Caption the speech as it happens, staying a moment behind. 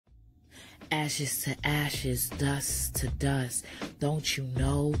Ashes to ashes, dust to dust. Don't you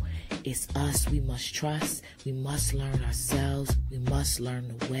know it's us we must trust? We must learn ourselves. We must learn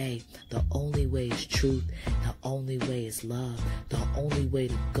the way. The only way is truth. The only way is love. The only way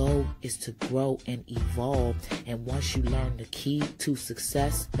to go is to grow and evolve. And once you learn the key to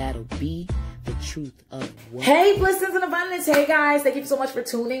success, that'll be the truth of what. Hey, blessings and abundance. Hey guys, thank you so much for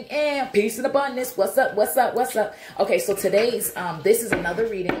tuning in. Peace and abundance. What's up? What's up? What's up? Okay, so today's this is another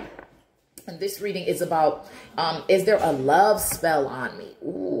reading. And this reading is about, is there a love spell on me?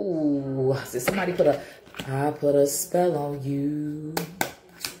 Ooh, did somebody I put a spell on you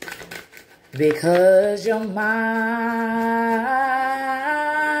because you're mine.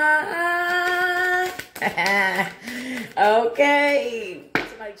 Okay.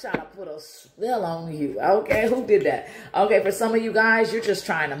 Somebody trying to put a spell on you. Okay, who did that? Okay, for some of you guys, you're just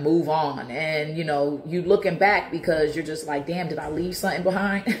trying to move on. And, you know, you looking back because you're just like, damn, did I leave something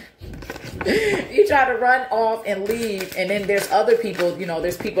behind? You try to run off and leave, and then there's other people, you know,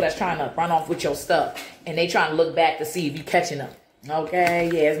 there's people that's trying to run off with your stuff, and they trying to look back to see if you catching them. Okay,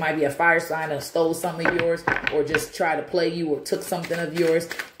 yeah, it might be a fire sign that stole something of yours, or just try to play you, or took something of yours,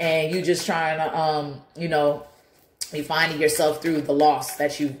 and you just trying to, you know, you finding yourself through the loss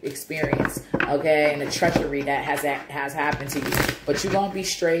that you've experienced, okay, and the treachery that has happened to you. But you're gonna be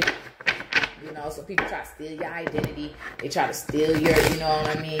straight. You know, some people try to steal your identity. They try to steal your, you know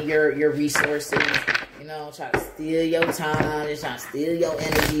what I mean, your resources. You know, try to steal your time. They try to steal your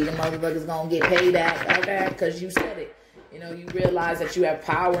energy. The motherfuckers gonna get paid back, okay? Because you said it. You know, you realize that you have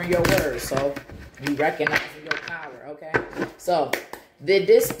power in your words. So you recognize your power, okay? So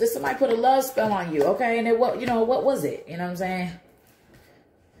did somebody put a love spell on you, okay? And then what was it? You know what I'm saying?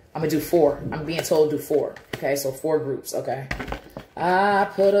 I'm gonna do 4. I'm being told to do 4. Okay, so 4 groups, okay? I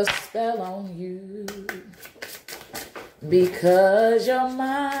put a spell on you because you're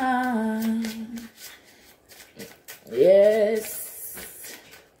mine. Yes.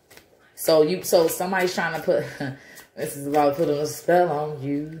 So somebody's trying to put, this is about putting a spell on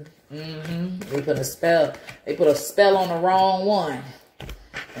you. They put a spell. They put a spell on the wrong one.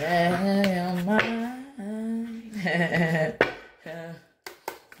 And you're mine.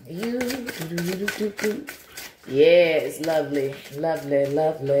 You. Yes, lovely, lovely,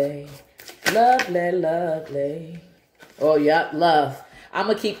 lovely, lovely, lovely. Oh, yep, love. I'm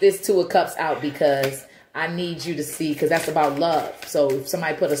going to keep this 2 of Cups out because I need you to see, because that's about love. So if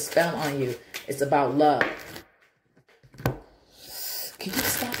somebody put a spell on you, it's about love. Can you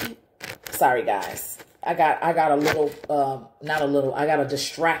stop it? Sorry, guys. I got a little, not a little, I got a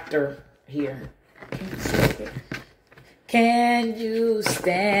distractor here. Can you stop it? Can you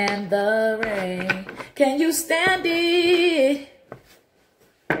stand the rain? Can you stand it?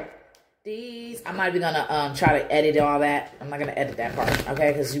 I'm not even gonna try to edit all that. I'm not gonna edit that part,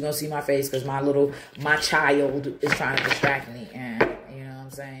 okay? Because you're gonna see my face because my child is trying to distract me, and you know what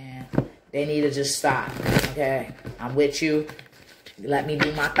I'm saying? They need to just stop, okay? I'm with you. Let me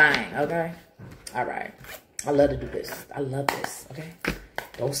do my thing, okay? All right. I love to do this. I love this, okay?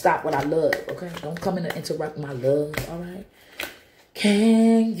 Don't stop what I love, okay? Don't come in and interrupt my love, all right?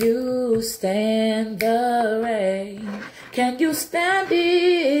 Can you stand the rain? Can you stand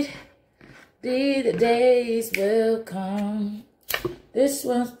it? The days will come. This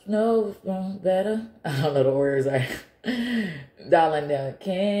one's no better. I don't know the words. Darling,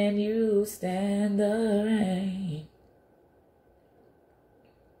 can you stand the rain?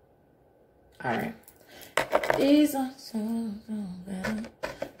 All right. These are so better.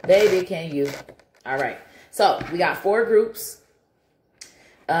 Baby, can you? All right. So we got 4 groups.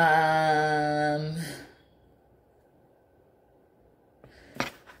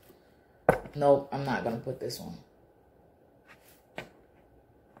 Nope, I'm not going to put this one.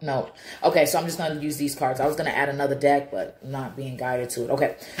 No. Okay, so I'm just going to use these cards. I was going to add another deck, but I'm not being guided to it.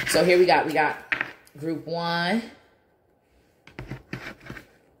 Okay, so here we got group 1.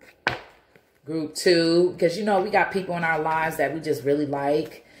 Group 2, because, you know, we got people in our lives that we just really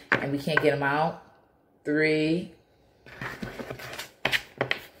like, and we can't get them out. 3,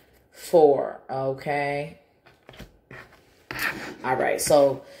 4, okay. All right,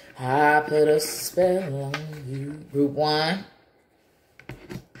 so I put a spell on you. Group 1,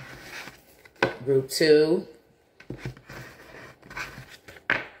 group 2,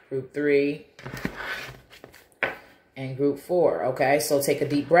 group 3, and group 4, okay? So take a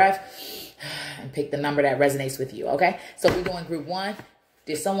deep breath and pick the number that resonates with you, okay? So we're doing group 1.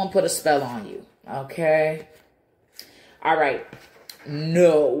 Did someone put a spell on you? Okay. All right.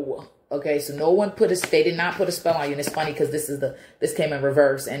 No. Okay, so no one they did not put a spell on you. And it's funny because this came in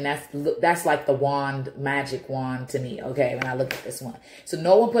reverse, and that's like the wand, magic wand to me. Okay, when I look at this one, so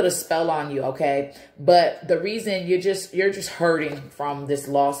no one put a spell on you. Okay, but the reason you're just hurting from this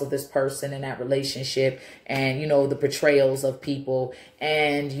loss of this person in that relationship, and you know, the betrayals of people,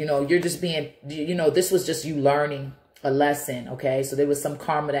 and you know, you're just being, you know, this was just you learning a lesson. Okay, so there was some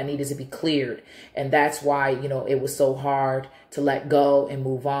karma that needed to be cleared, and that's why, you know, it was so hard to let go and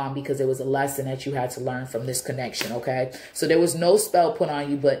move on, because it was a lesson that you had to learn from this connection. Okay, so there was no spell put on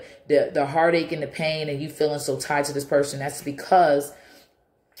you, but the heartache and the pain and you feeling so tied to this person, that's because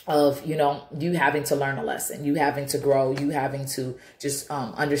of, you know, you having to learn a lesson, you having to grow, you having to just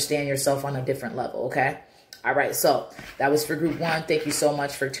understand yourself on a different level. Okay, all right, so that was for group 1. Thank you so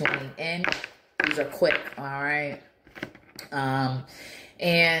much for tuning in. These are quick. All right.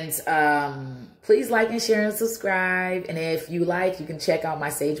 Please like and share and subscribe. And if you like, you can check out my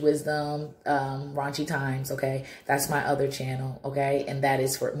Sage Wisdom, Raunchy Times. Okay. That's my other channel. Okay. And that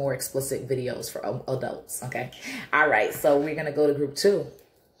is for more explicit videos for adults. Okay. All right. So we're going to go to group 2.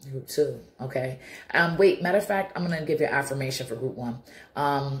 Group 2. Okay. Wait, matter of fact, I'm going to give you an affirmation for group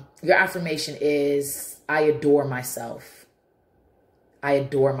 1. Your affirmation is, I adore myself. I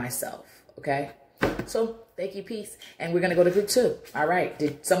adore myself. Okay. So thank you, peace. And we're going to go to group 2. All right.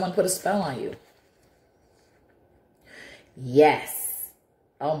 Did someone put a spell on you? Yes.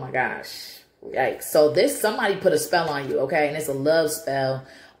 Oh my gosh. Yikes. So somebody put a spell on you. Okay. And it's a love spell.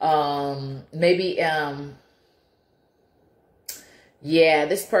 Yeah,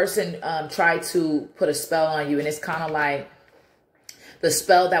 this person tried to put a spell on you, and it's kind of like the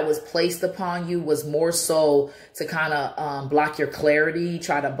spell that was placed upon you was more so to kind of block your clarity,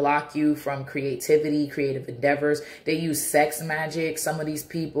 try to block you from creativity, creative endeavors. They use sex magic. Some of these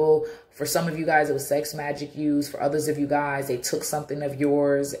people, for some of you guys, it was sex magic used. For others of you guys, they took something of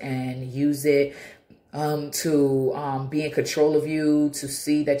yours and used it to be in control of you, to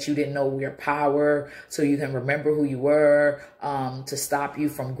see that you didn't know your power, so you can remember who you were, to stop you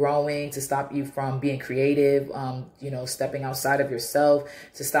from growing, to stop you from being creative, you know, stepping outside of yourself,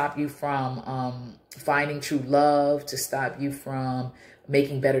 to stop you from finding true love, to stop you from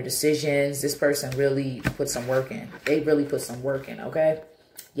making better decisions. This person really put some work in. They really put some work in, okay?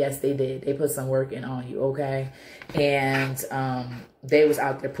 Yes, they did. They put some work in on you, okay? And they was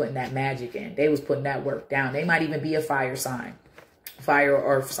out there putting that magic in. They was putting that work down. They might even be a fire sign, fire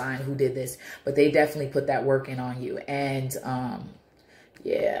or earth sign who did this. But they definitely put that work in on you. And,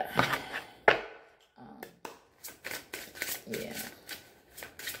 yeah. Yeah.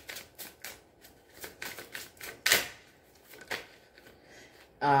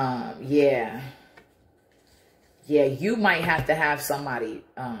 Yeah. Yeah, you might have to have somebody,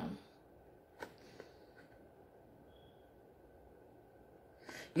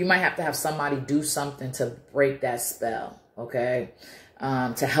 you might have to have somebody do something to break that spell, okay?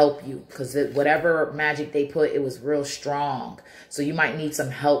 To help you, because whatever magic they put, it was real strong. So you might need some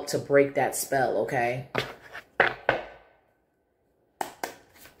help to break that spell, okay?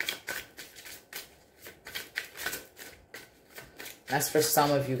 That's for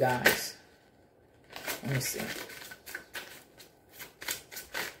some of you guys. Let me see.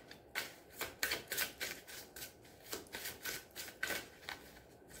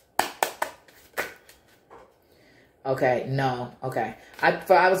 Okay, no, okay.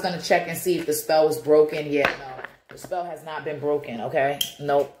 I was going to check and see if the spell was broken. Yeah, no. The spell has not been broken, okay?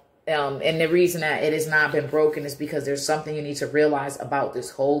 Nope. And the reason that it has not been broken is because there's something you need to realize about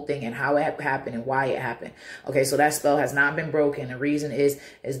this whole thing and how it happened and why it happened. Okay, so that spell has not been broken. The reason is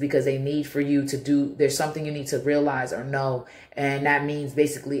because they need for you to do, there's something you need to realize or know. And that means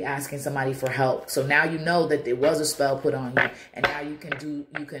basically asking somebody for help. So now you know that there was a spell put on you, and now you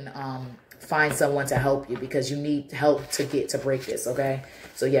can find someone to help you, because you need help to break this, okay?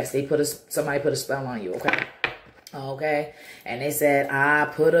 So yes, somebody put a spell on you, okay? Okay, and they said, I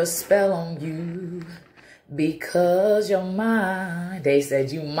put a spell on you because you're mine. They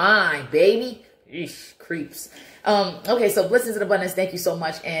said, you mine, baby. Eesh, creeps. Okay, so blessings and abundance, thank you so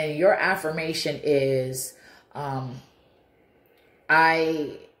much. And your affirmation is,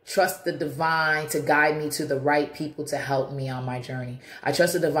 I trust the divine to guide me to the right people to help me on my journey. I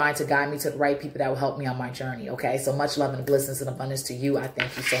trust the divine to guide me to the right people that will help me on my journey. Okay, so much love and blessings and abundance to you. I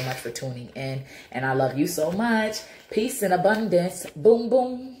thank you so much for tuning in, and I love you so much. Peace and abundance. Boom,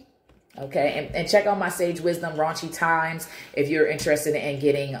 boom. Okay, and check out my Sage Wisdom Raunchy Times if you're interested in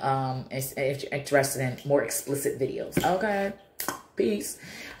getting if you're interested in more explicit videos. Okay, peace.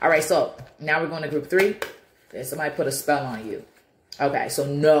 All right, so now we're going to group 3. Somebody put a spell on you. Okay, so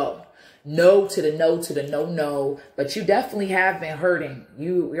no, no to the no to the no, no. But you definitely have been hurting.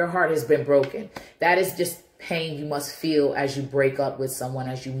 Your heart has been broken. That is just pain you must feel as you break up with someone,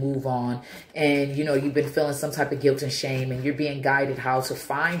 as you move on. And, you know, you've been feeling some type of guilt and shame, and you're being guided how to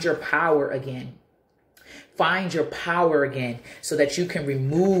find your power again. Find your power again so that you can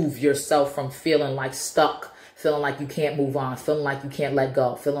remove yourself from feeling like stuck, feeling like you can't move on, feeling like you can't let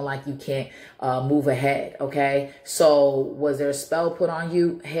go, feeling like you can't move ahead, okay? So was there a spell put on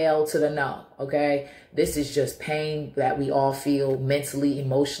you? Hell to the no, okay? This is just pain that we all feel mentally,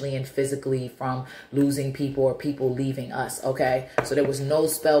 emotionally, and physically from losing people or people leaving us, okay? So there was no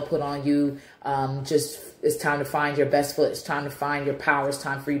spell put on you. Just it's time to find your best foot. It's time to find your power. It's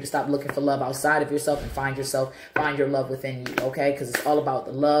time for you to stop looking for love outside of yourself and find yourself, find your love within you, okay? Because it's all about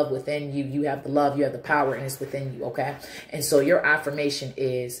the love within you. You have the love, you have the power, and it's within you, okay? And so your affirmation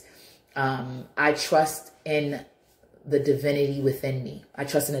is, I trust in the divinity within me. I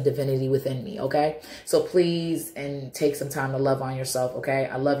trust in the divinity within me, okay? So please, and take some time to love on yourself, okay?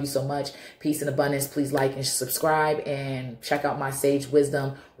 I love you so much. Peace and abundance. Please like and subscribe and check out my Sage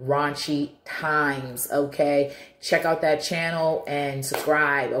Wisdom Raunchy Times, okay? Check out that channel and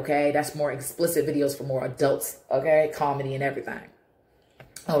subscribe, okay? That's more explicit videos for more adults, okay? Comedy and everything.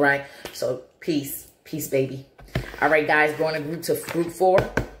 All right? So peace. Peace, baby. All right, guys, going to group 4.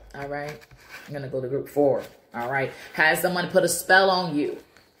 All right? I'm going to go to group 4. All right. Has someone put a spell on you?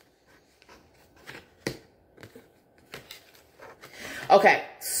 Okay.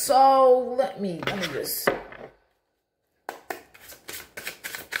 So let me just.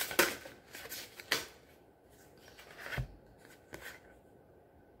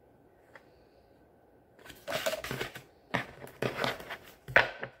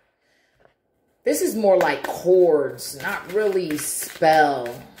 This is more like chords, not really spell.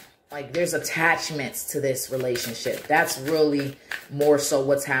 Like there's attachments to this relationship. That's really more so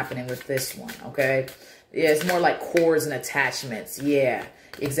what's happening with this one, okay? Yeah, it's more like cords and attachments. Yeah,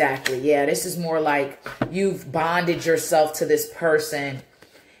 exactly. Yeah, this is more like you've bonded yourself to this person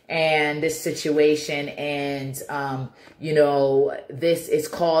and this situation, and, you know, this is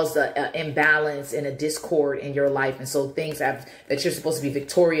caused an imbalance and a discord in your life. And so things that you're supposed to be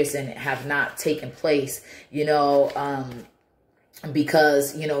victorious in have not taken place, you know,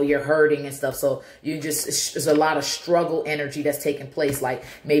 because, you know, you're hurting and stuff. So there's a lot of struggle energy that's taking place. Like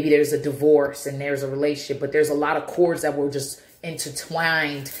maybe there's a divorce and there's a relationship, but there's a lot of cords that were just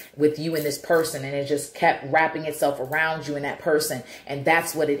intertwined with you and this person, and it just kept wrapping itself around you and that person. And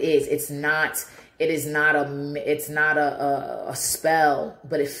that's what it is. It's not a spell,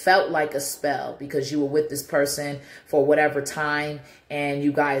 but it felt like a spell because you were with this person for whatever time, and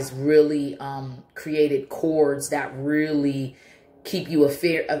you guys really created cords that really keep you a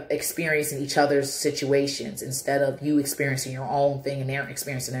fear of experiencing each other's situations instead of you experiencing your own thing and they're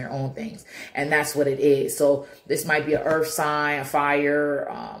experiencing their own things. And that's what it is. So this might be an earth sign, a fire,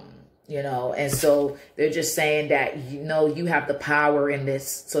 you know, and so they're just saying that, you know, you have the power in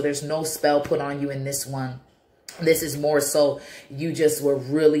this. So there's no spell put on you in this one. This is more so you just were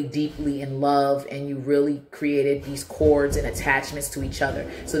really deeply in love and you really created these cords and attachments to each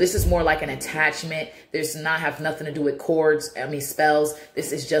other. So this is more like an attachment. There's have nothing to do with cords. I mean, spells.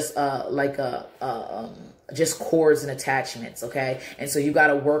 This is just like just cords and attachments, okay? And so you got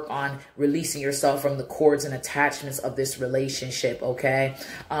to work on releasing yourself from the cords and attachments of this relationship, okay?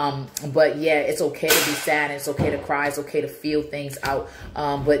 But yeah, it's okay to be sad, and it's okay to cry, it's okay to feel things out.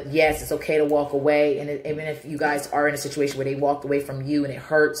 But yes, it's okay to walk away, and even if you guys are in a situation where they walked away from you and it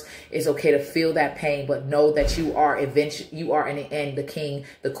hurts, it's okay to feel that pain, but know that you are eventually, you are in the end the king,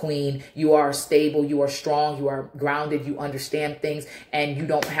 the queen. You are stable, you are strong, you are grounded, you understand things, and you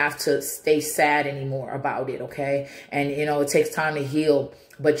don't have to stay sad anymore about it, okay? And you know, it takes time to heal,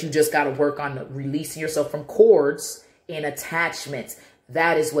 but you just got to work on releasing yourself from cords and attachments.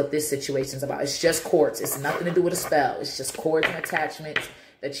 That is what this situation is about. It's just cords. It's nothing to do with a spell. It's just cords and attachments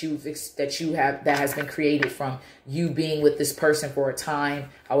that has been created from you being with this person for a time,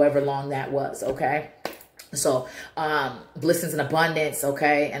 however long that was, okay? So, blessings and abundance,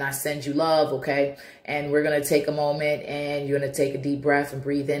 okay? And I send you love, okay? And we're going to take a moment and you're going to take a deep breath and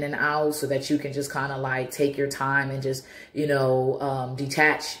breathe in and out so that you can just kind of like take your time and just, you know,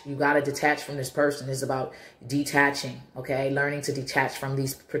 detach. You got to detach from this person. It's about detaching, okay? Learning to detach from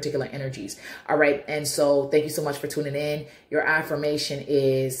these particular energies. All right. And so thank you so much for tuning in. Your affirmation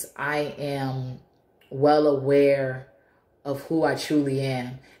is, I am well aware of who I truly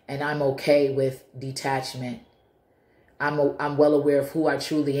am, and I'm okay with detachment. I'm well aware of who I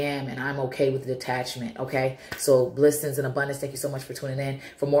truly am, and I'm okay with detachment, okay? So blessings and abundance. Thank you so much for tuning in.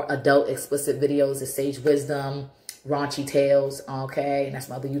 For more adult explicit videos, it's Sage Wisdom Raunchy Tales, okay? And that's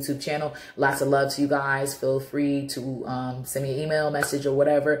my other YouTube channel. Lots of love to you guys. Feel free to send me an email, message, or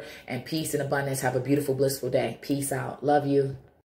whatever. And peace and abundance. Have a beautiful, blissful day. Peace out. Love you.